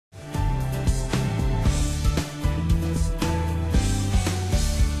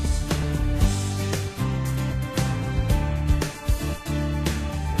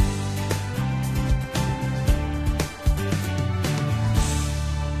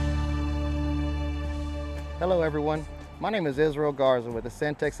Hello everyone, my name is Israel Garza with the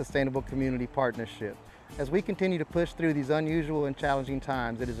Centex Sustainable Community Partnership. As we continue to push through these unusual and challenging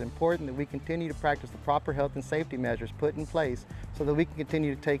times, it is important that we continue to practice the proper health and safety measures put in place so that we can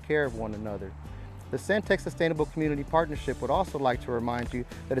continue to take care of one another. The Centex Sustainable Community Partnership would also like to remind you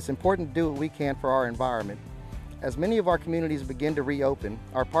that it's important to do what we can for our environment. As many of our communities begin to reopen,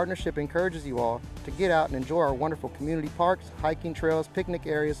 our partnership encourages you all to get out and enjoy our wonderful community parks, hiking trails, picnic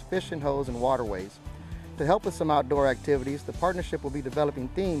areas, fishing holes, and waterways. To help with some outdoor activities, the partnership will be developing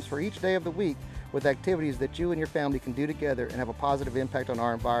themes for each day of the week with activities that you and your family can do together and have a positive impact on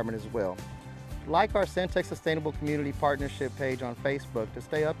our environment as well. Like our Centex Sustainable Community Partnership page on Facebook to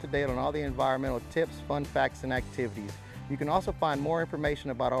stay up to date on all the environmental tips, fun facts, and activities. You can also find more information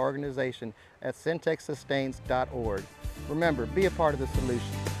about our organization at centexsustains.org. Remember, be a part of the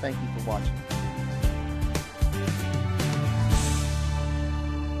solution. Thank you for watching.